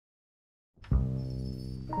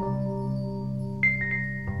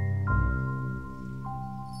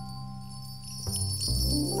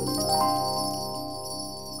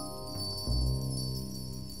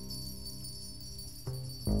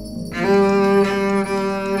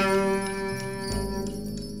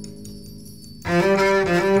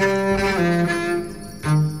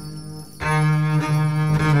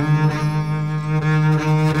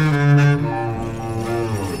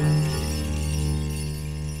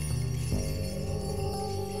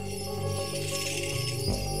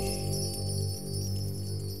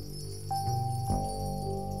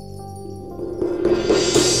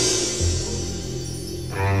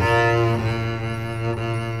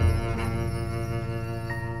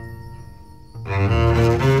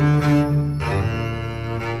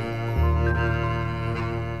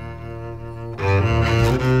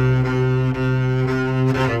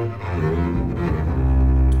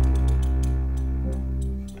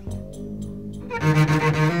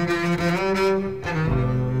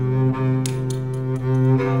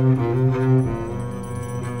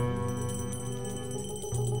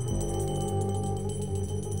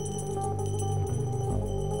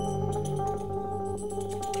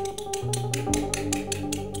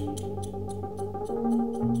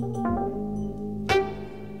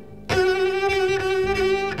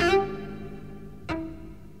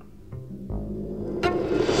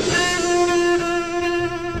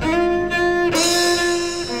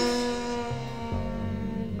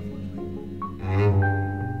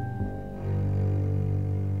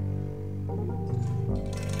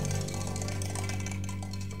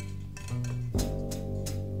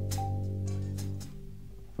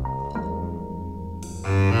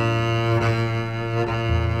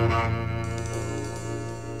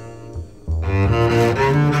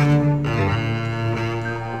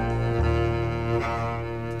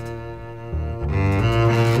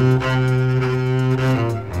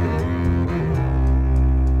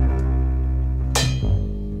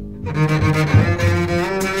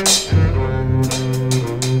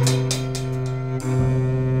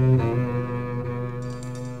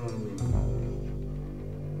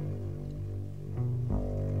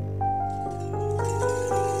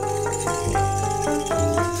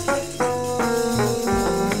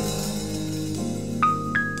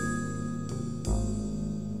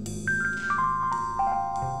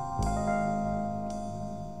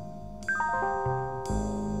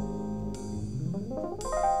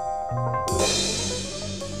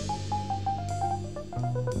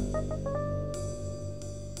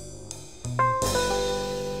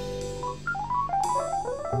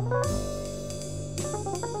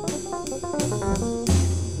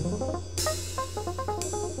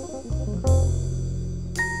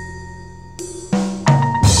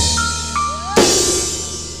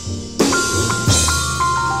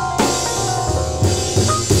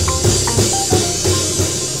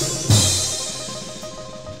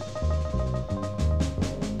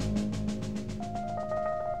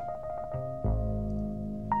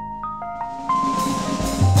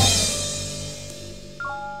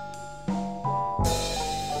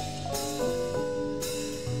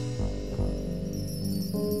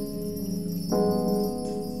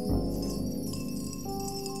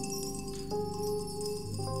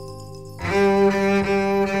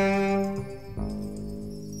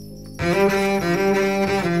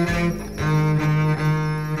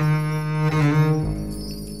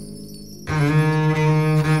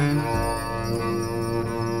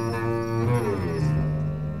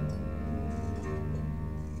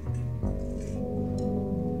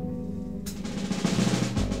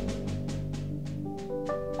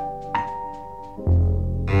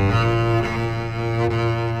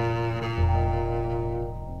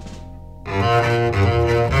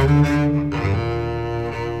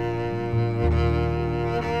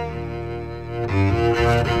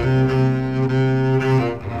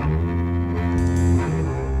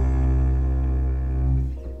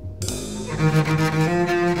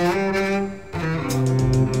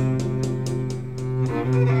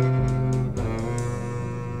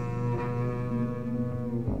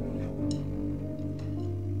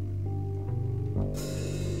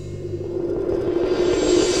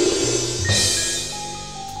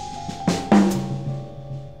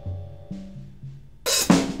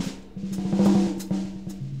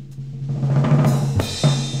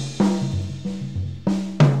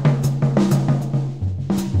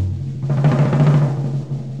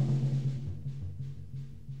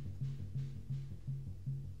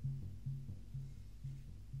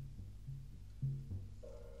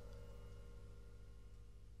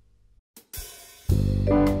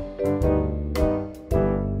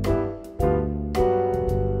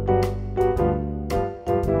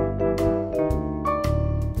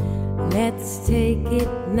Let's take it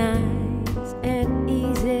nice and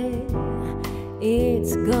easy.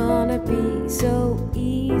 It's gonna be so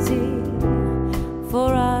easy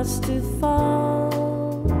for us to fall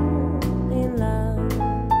in love.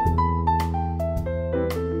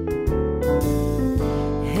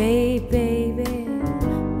 Hey baby,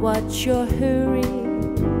 what's your hurry?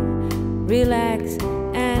 Relax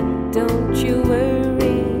and don't you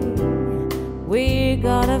worry. We're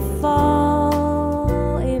gonna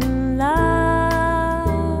fall in love.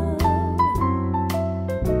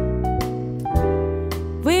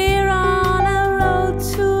 We're on a road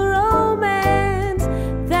to romance,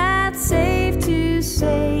 that's safe to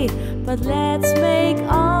say. But let's make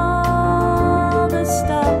all the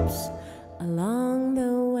stops along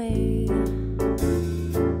the way.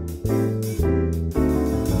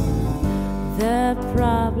 The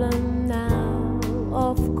problem now,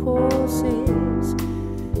 of course, is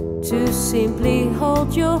to simply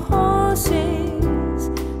hold your horses.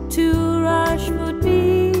 To rush would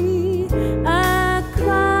be a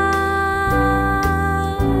crime,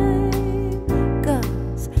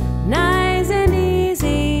 'cause nice and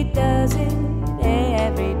easy does it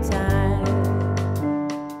every time.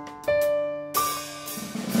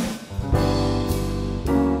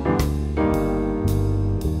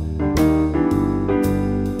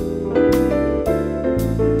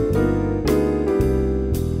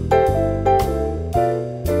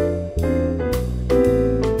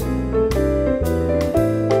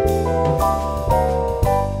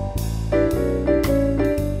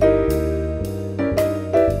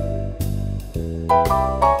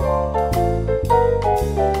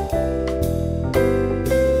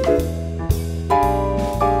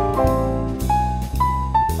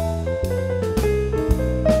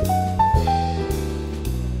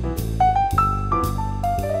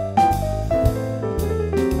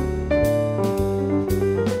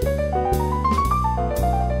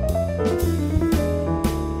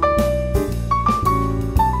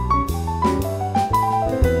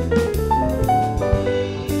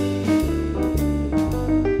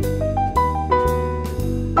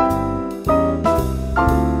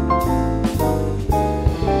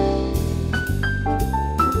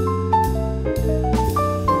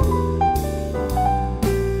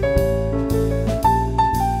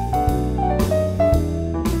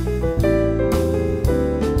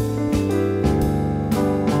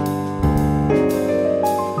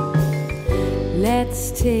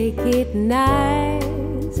 Let's take it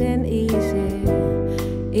nice and easy.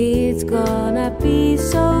 It's gonna be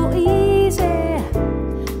so easy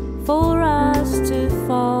for us to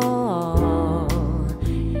fall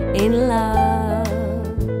in love.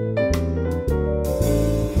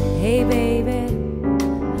 Hey baby,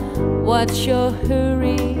 what's your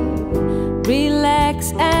hurry?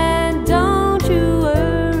 Relax and don't you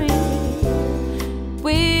worry.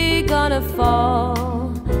 We're gonna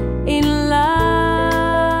fall in love.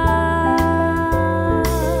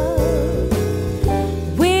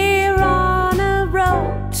 We're on a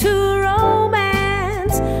road to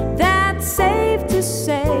romance, that's safe to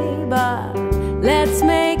say, but let's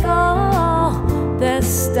make all the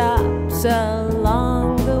stops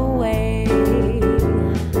along the way.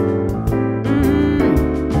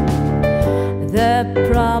 The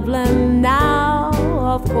problem now,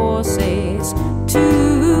 of course, is to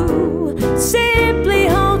simply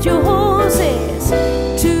hold your horses.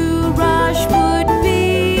 To rush would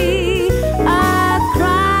be a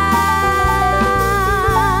crime,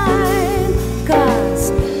 'cause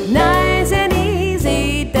nice and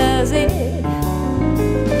easy does it.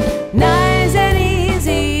 Nice and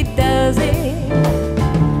easy does it.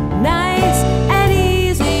 Nice and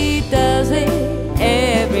easy does it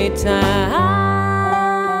every time.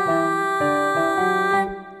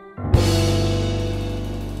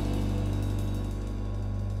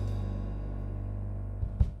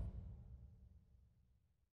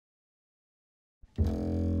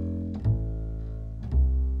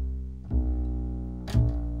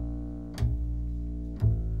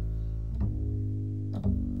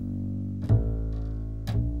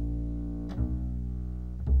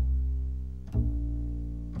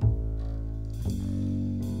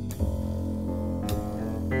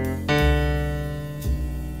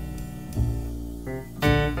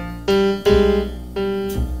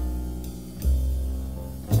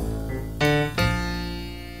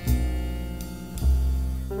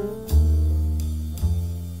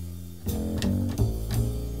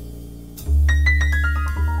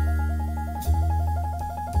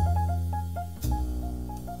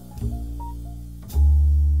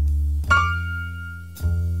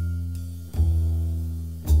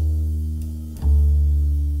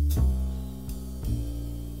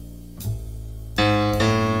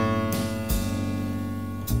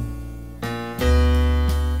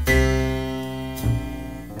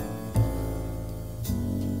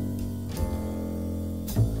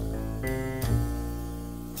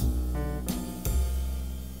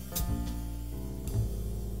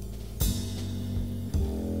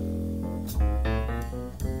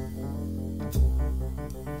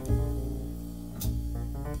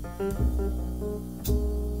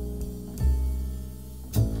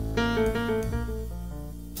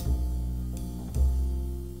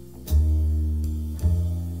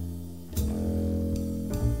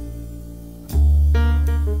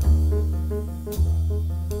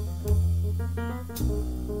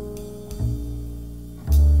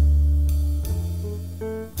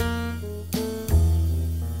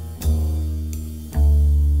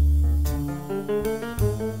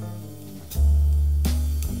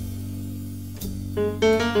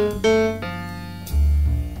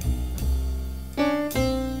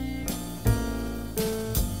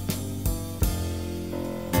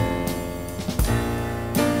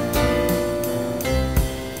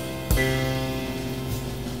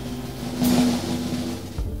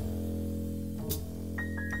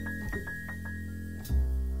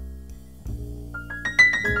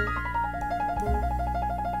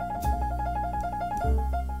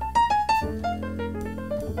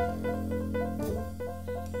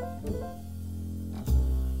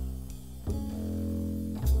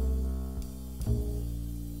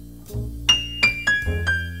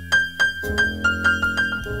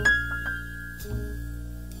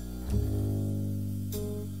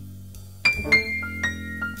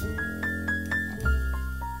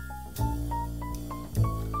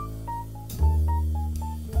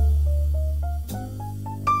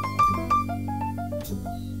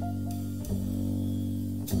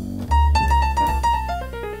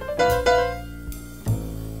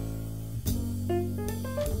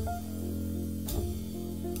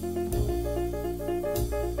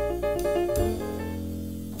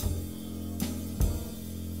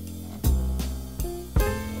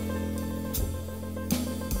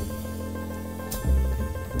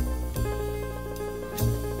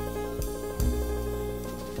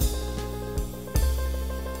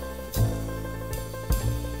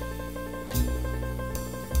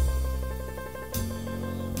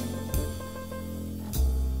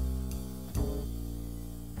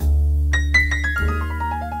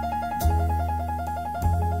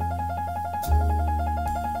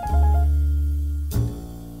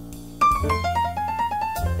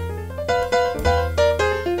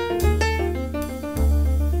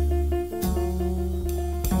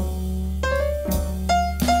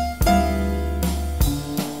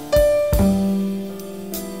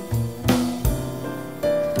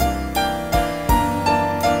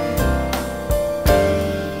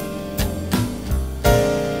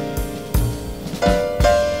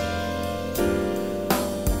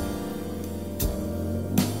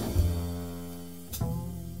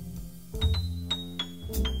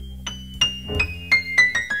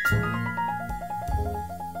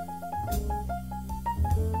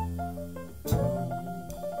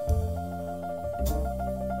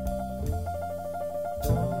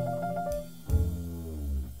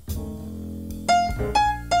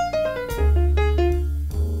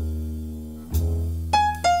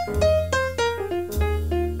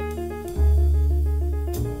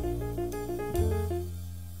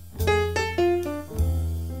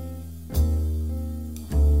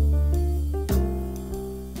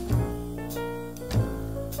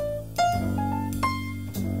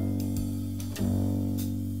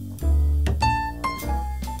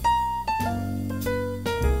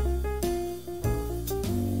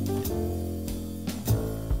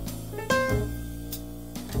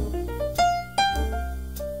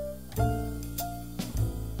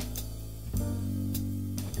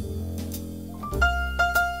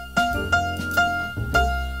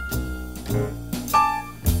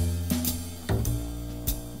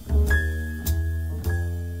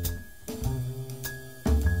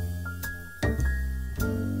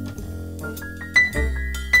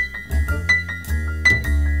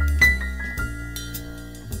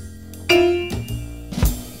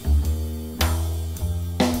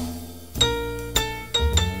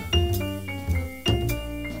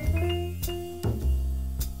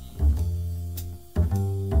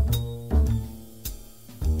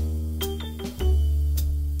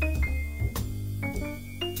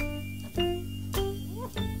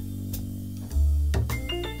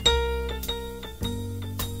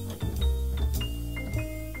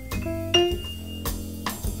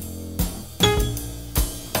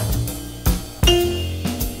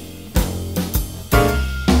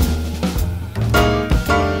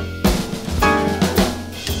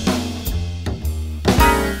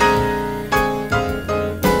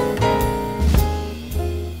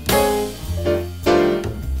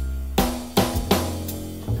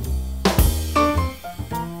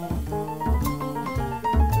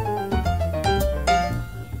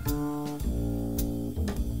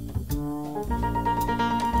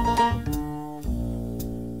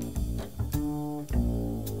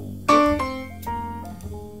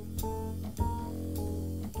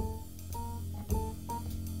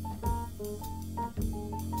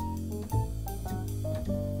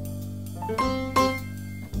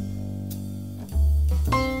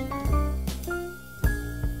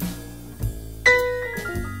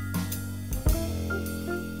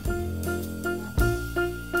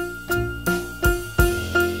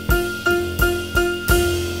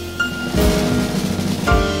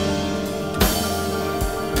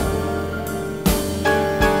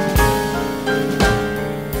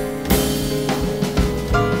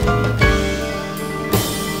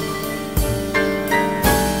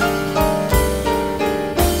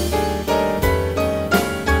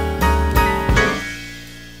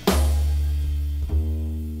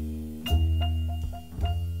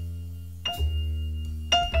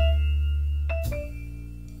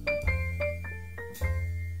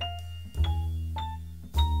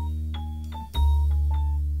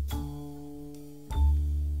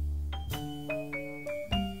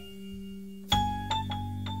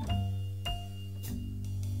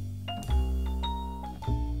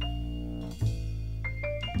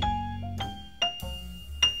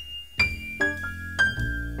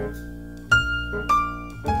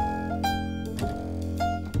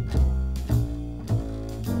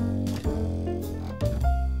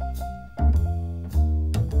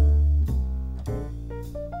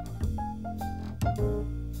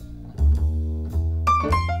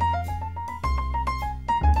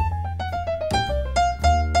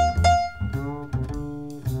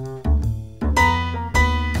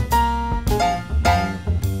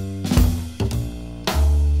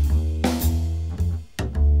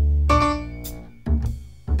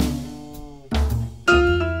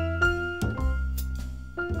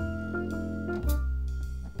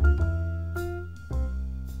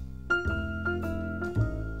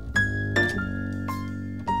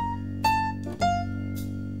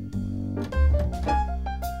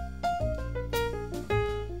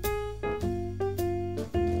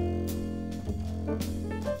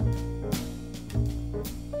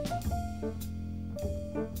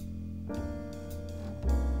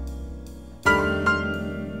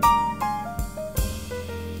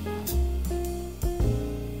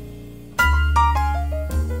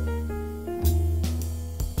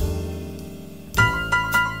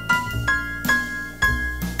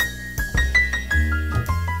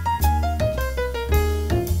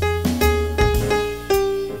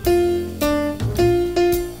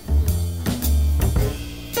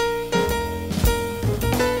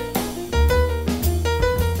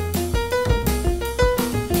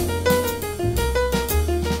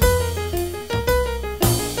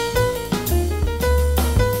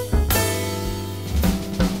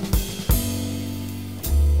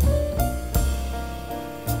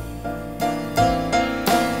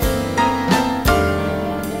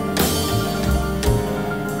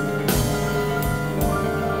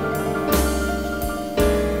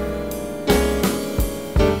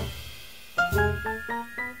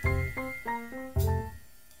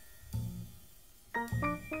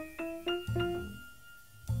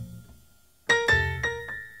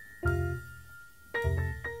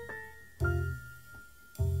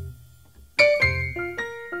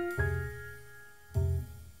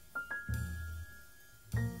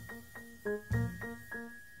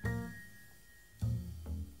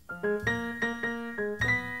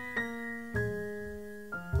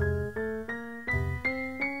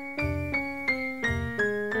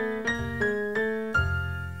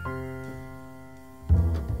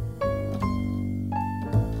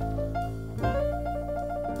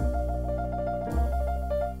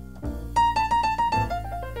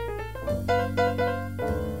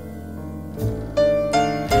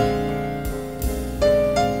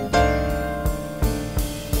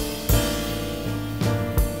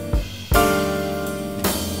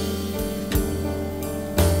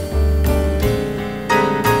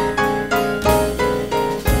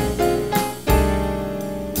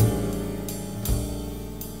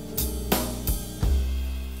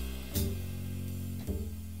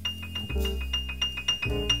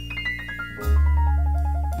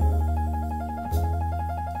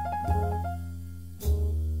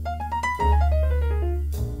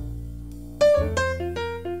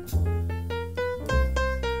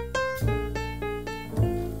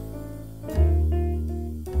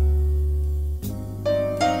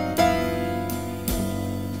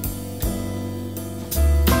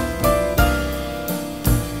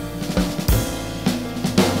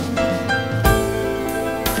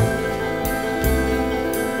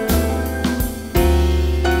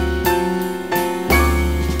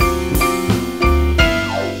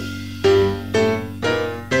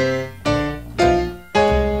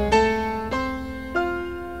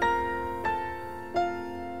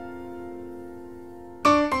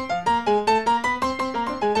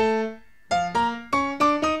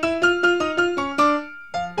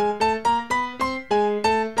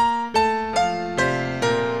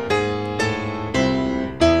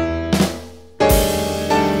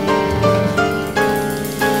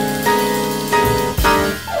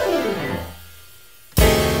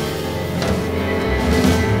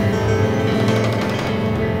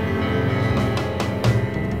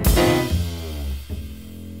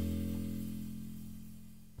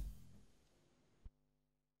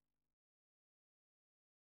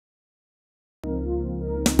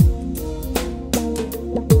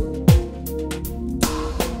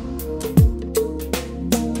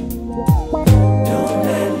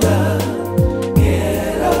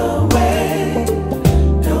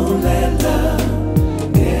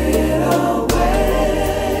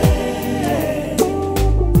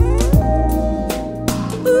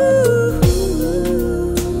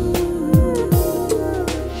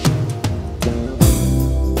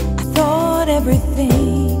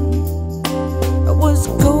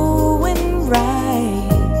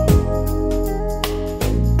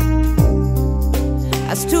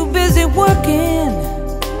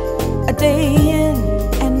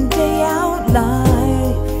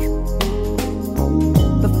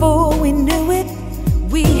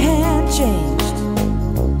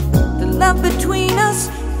 love between us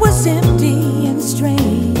was empty and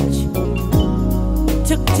strange.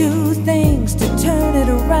 Took two things to turn it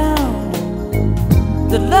around: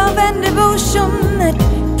 the love and devotion that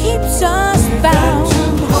keeps us bound.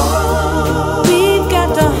 We've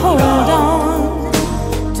got to hold on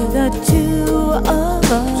to the two of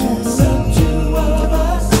us.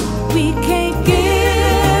 We can't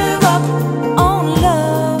give up on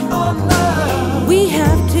love. We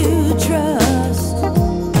have to trust.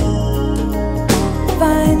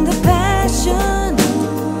 Find the passion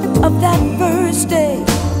of that first day.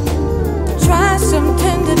 Try some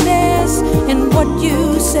tenderness in what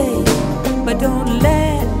you say, but don't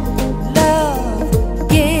let love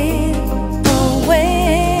get away.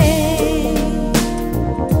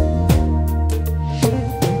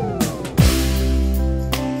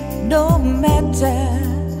 No matter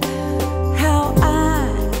how I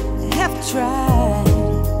have tried,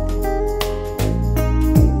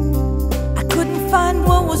 I couldn't find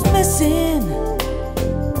what was missing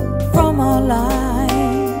from our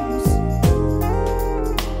lives.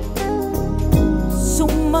 So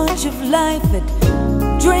much of life had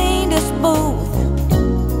drained us both,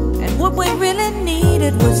 and what we really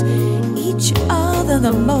needed was each other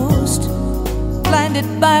the most. Blinded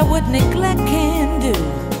by what neglect can do,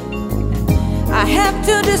 I have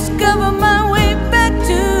to discover my way back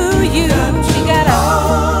to you. You gotta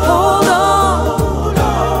hold on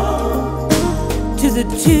to the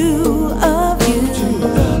two of you.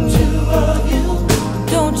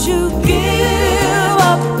 Don't you give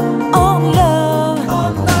up on love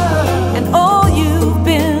and all you've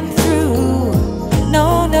been through.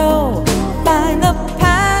 No, no, find the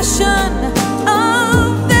passion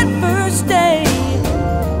of that first day.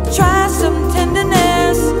 Try some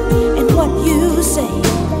tenderness in what you say,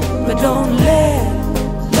 but don't let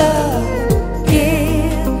love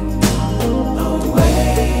get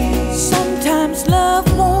away. Sometimes love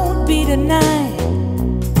won't be denied,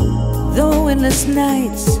 though endless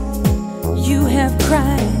nights you have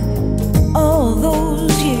cried all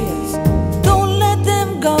those years. Don't let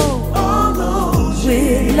them go.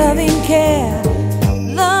 With loving care,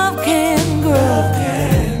 love can grow.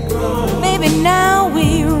 Maybe now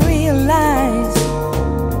we realize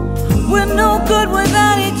we're no good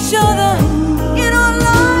without each other in our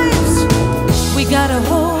lives. We gotta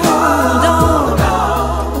hold on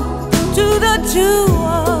to the two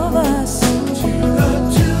of us.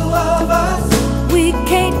 We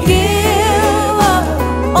can't give up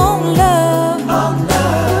on love.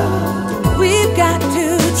 We've got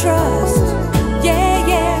to trust. Yeah,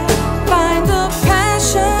 yeah. Find the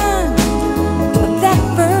passion of that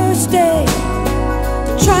first day.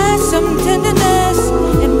 Try some tenderness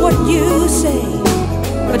in what you say,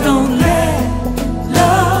 but don't let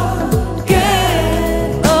love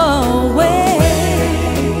get away.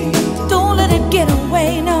 Don't let it get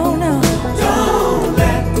away, no, no. Don't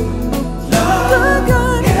let love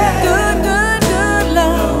good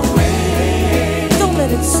love. Don't let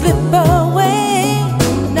it slip away,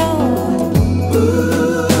 no.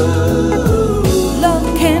 Love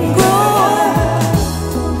can grow.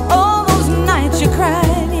 All those nights you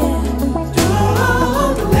cried, yeah.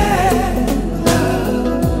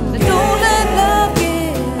 Don't let love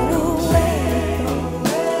get away.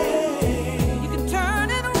 You can turn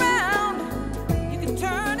it around. You can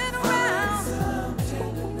turn it around.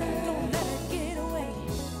 Don't let it get away.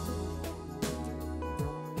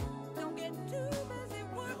 Don't get too busy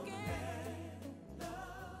working.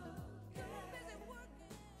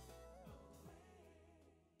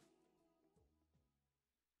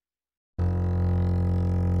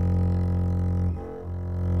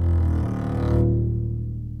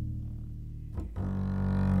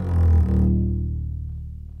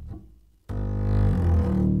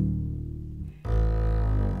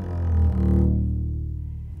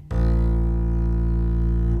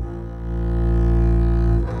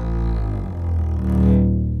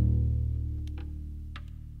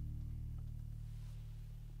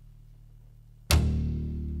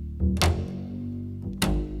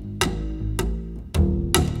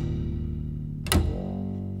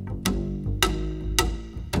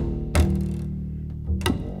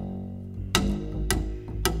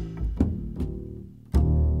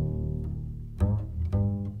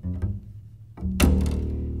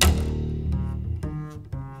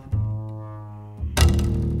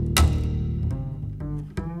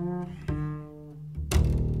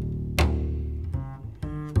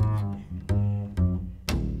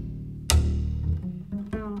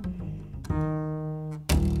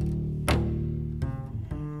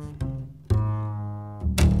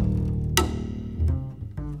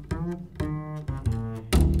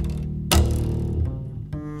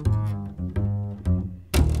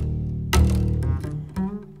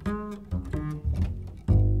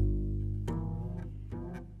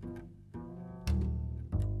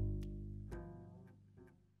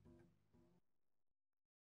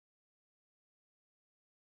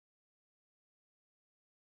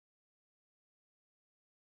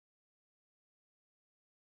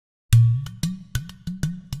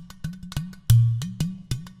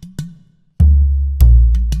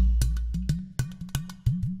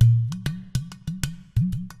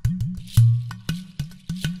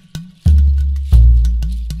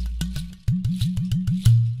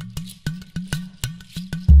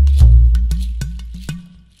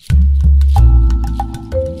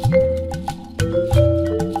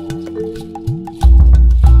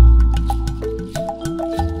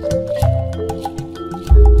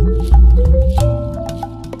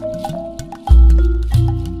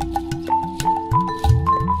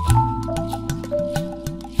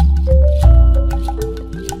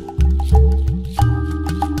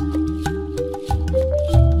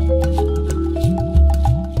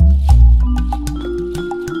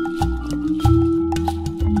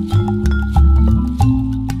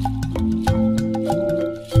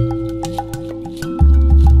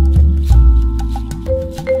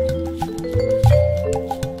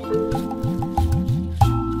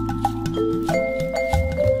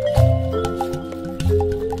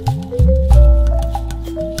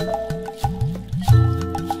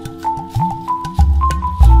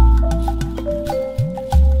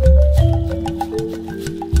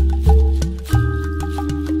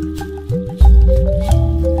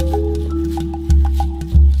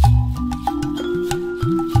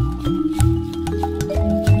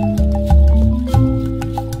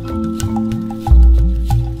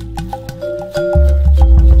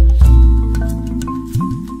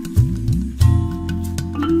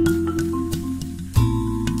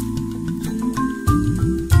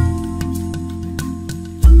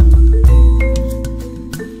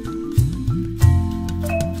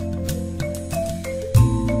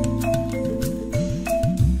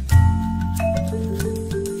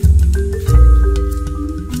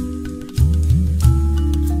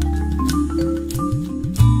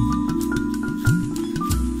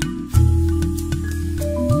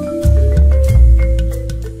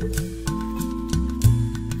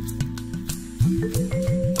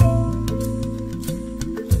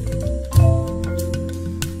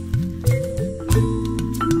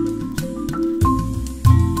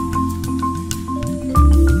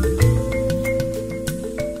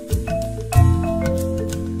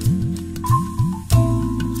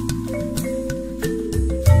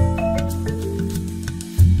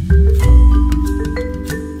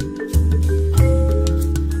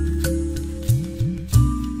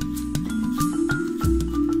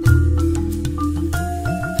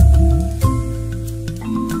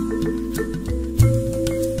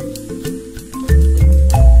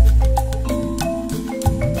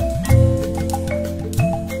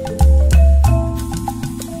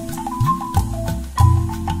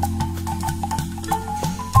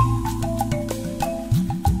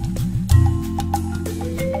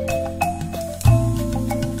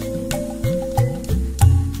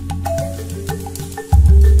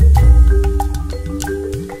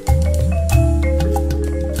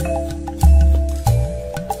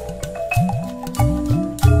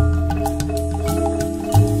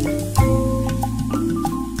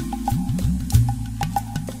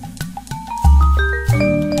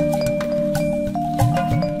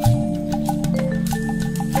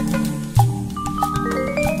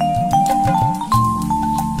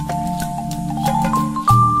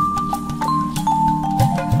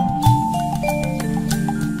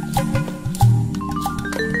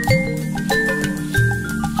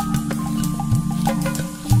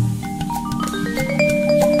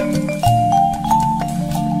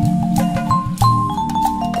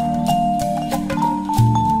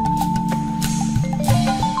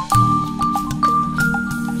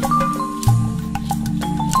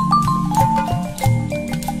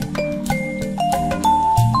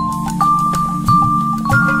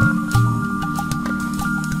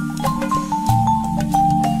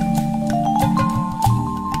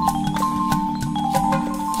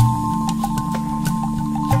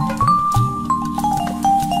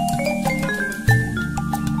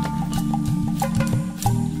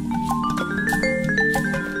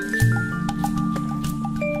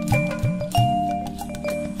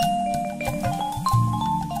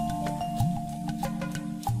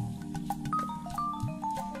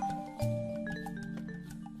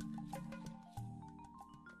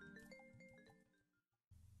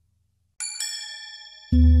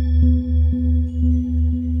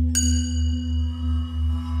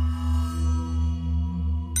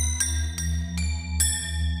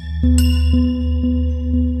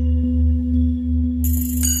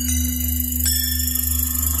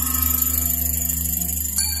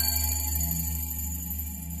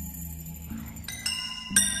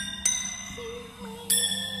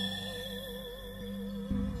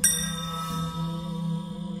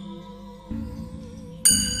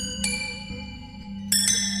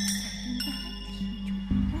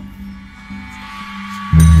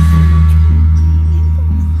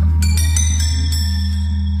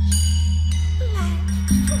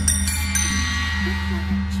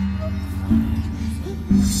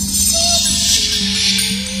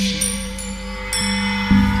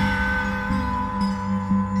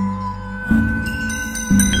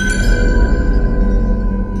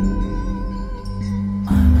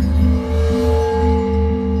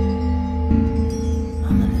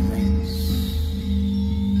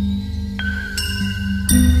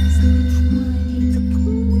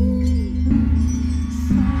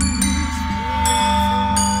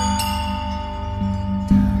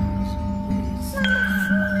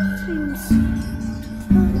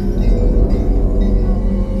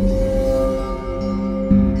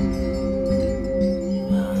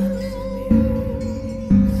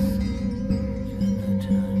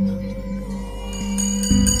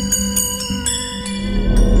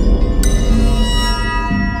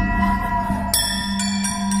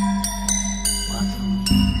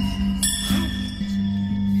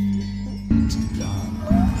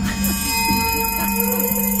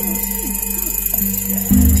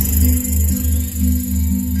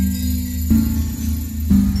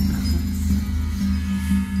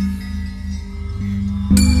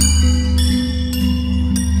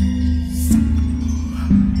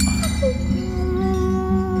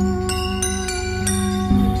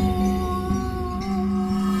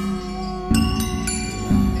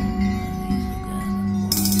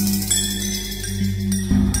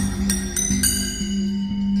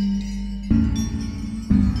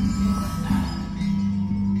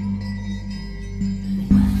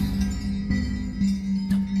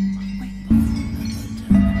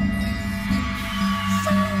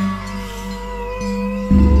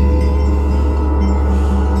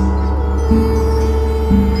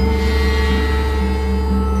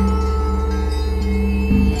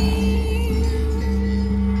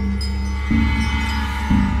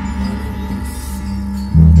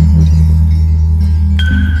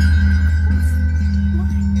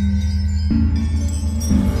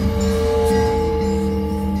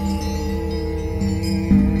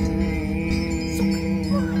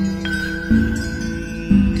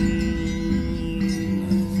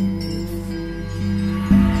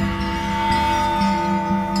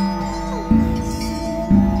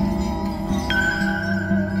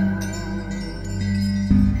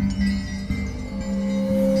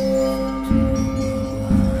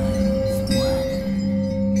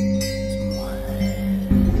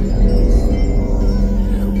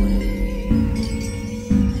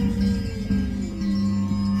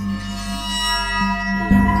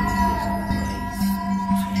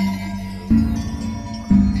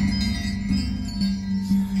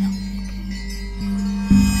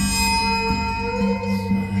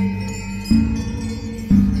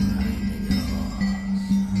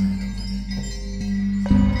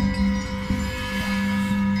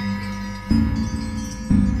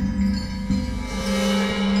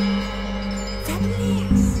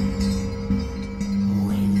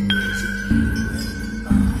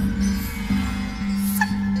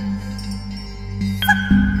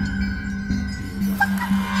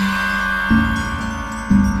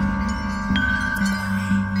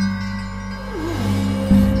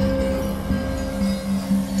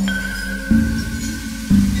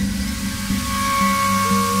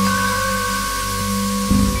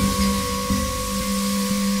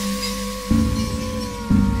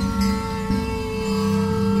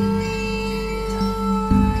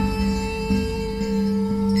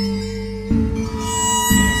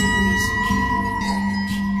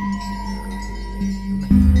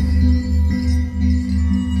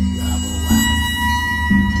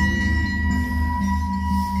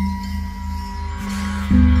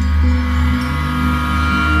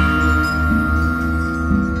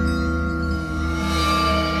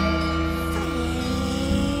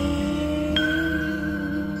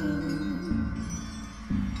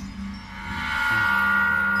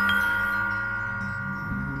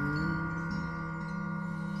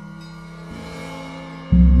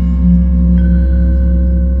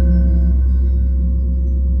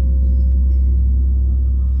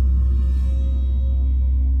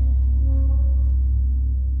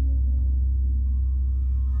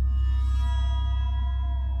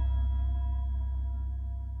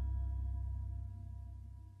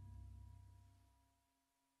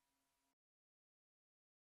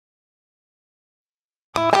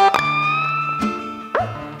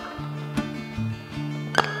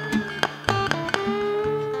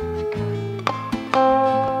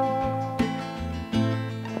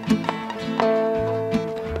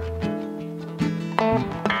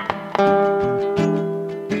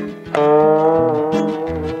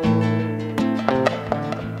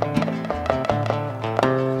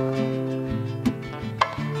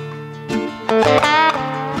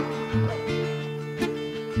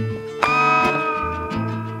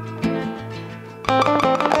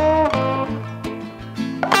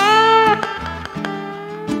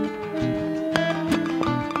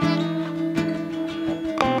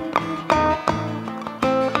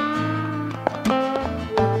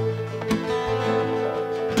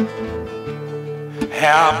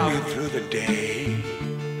 help me through the day.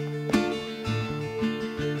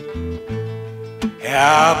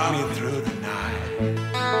 Help me through the night.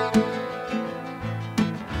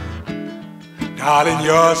 Darling,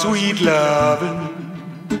 your sweet loving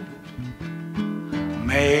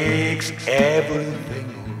makes everything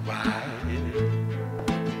alright.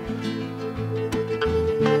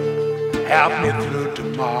 Help me through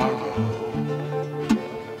tomorrow.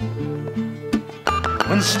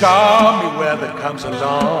 When stormy weather comes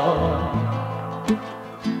along,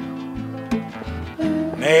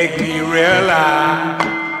 make me realize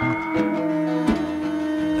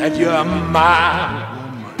that you're my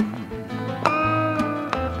woman.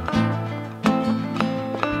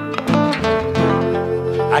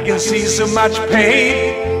 I can see so much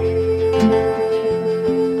pain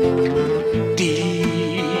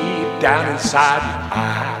deep down inside your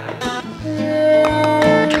eyes.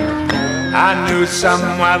 I knew some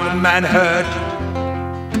other man hurt you.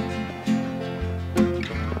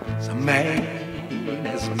 Some man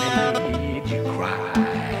has made you cry.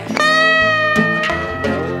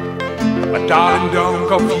 But darling, don't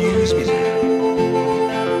confuse me now.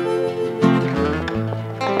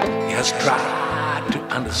 Just try to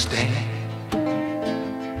understand.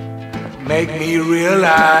 Make me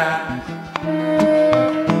realize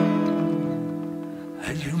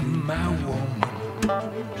that you're my woman.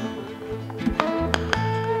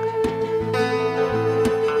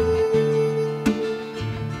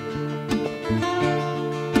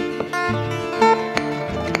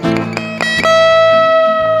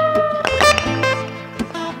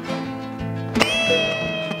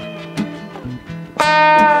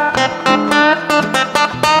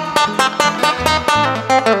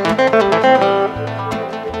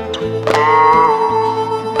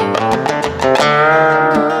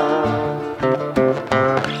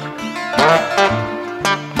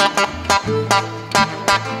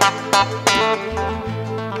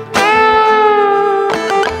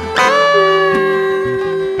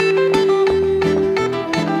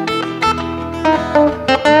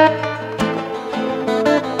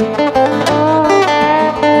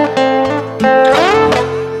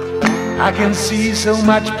 I can see so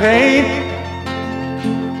much pain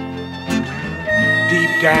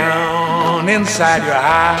deep down inside your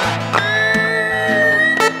eyes.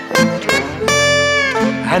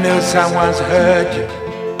 I know someone's hurt you.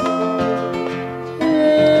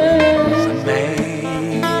 Some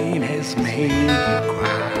man has made you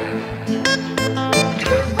cry.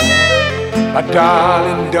 But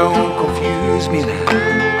darling, don't confuse me now.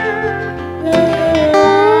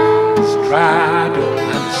 Just try to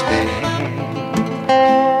understand.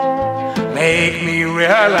 Make me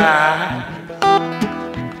realize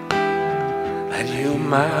that you're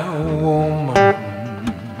my woman.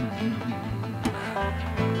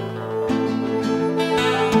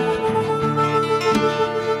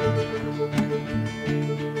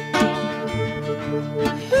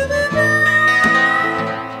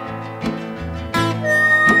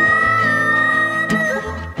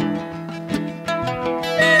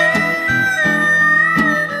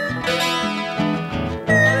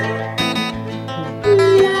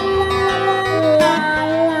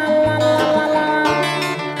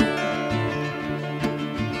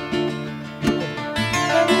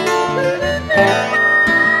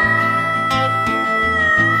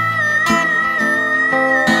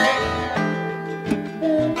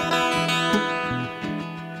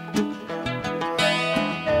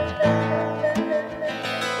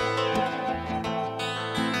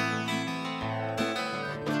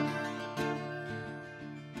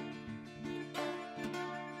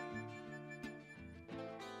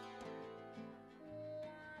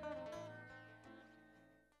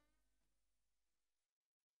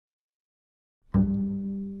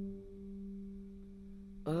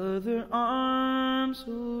 Other arms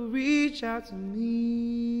will reach out to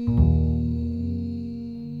me.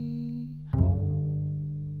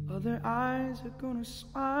 Other eyes are gonna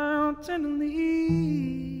smile tenderly.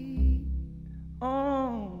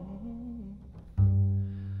 Oh,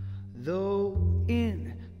 though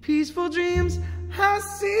in peaceful dreams I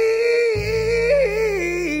see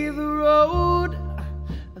the road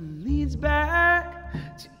leads back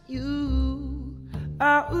to you.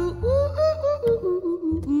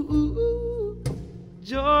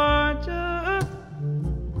 Georgia,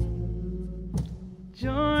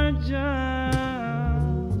 Georgia,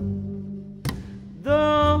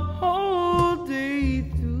 the whole day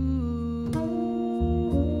through,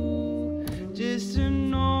 just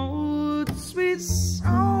an old sweet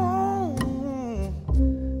song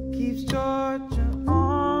keeps Georgia.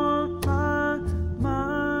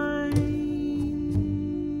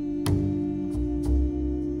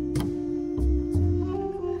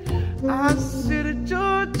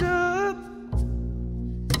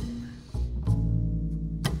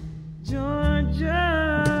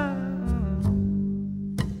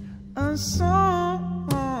 a song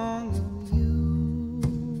of you.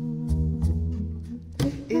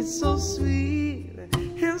 It's so sweet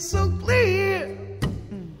and so clear,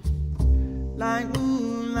 like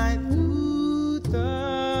moonlight through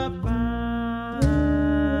the pine.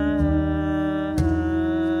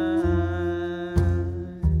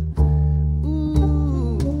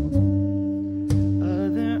 Ooh,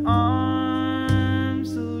 other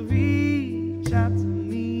arms will reach out to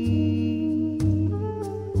me.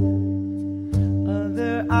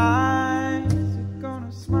 Other eyes are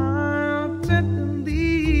gonna smile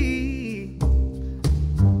tenderly.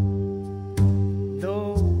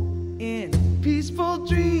 Though in peaceful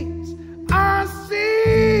dreams I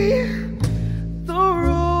see the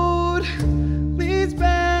road leads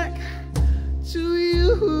back to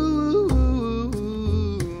you.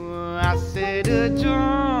 I said to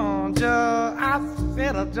Georgia, I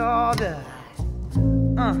said to Georgia,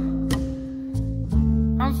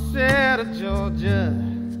 I said to Georgia,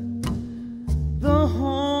 the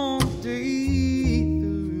whole day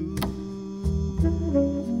through.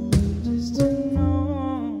 Just to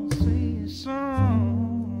know sweet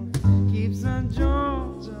song keeps on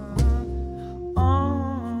Georgia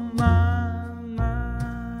on my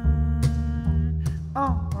mind,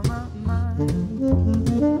 on my mind.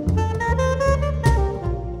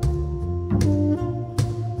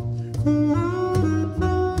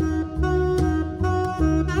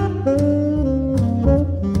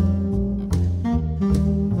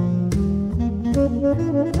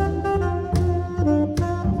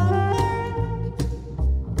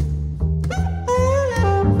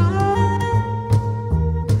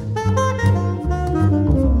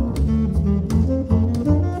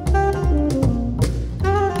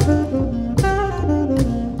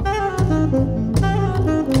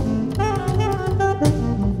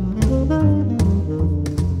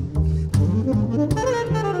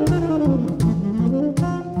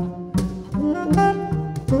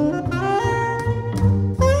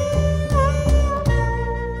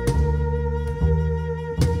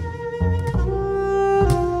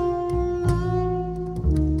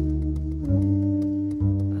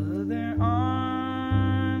 Other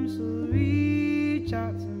arms will reach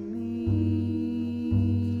out to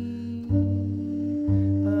me.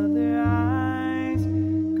 Other eyes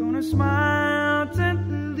gonna smile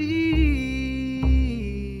tenderly.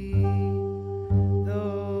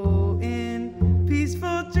 Though in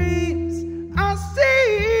peaceful dreams I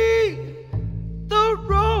see the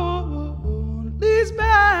road leads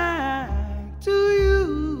back to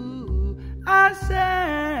you. I said,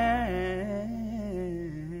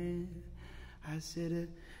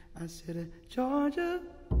 Georgia,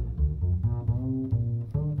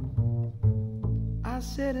 I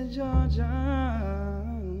said, Georgia,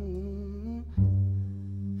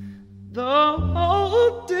 the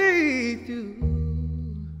whole day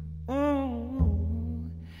through. Oh,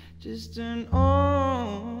 just an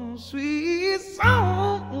old sweet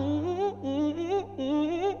song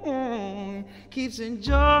keeps in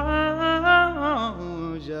Georgia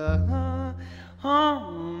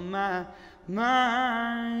on my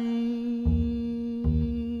mind.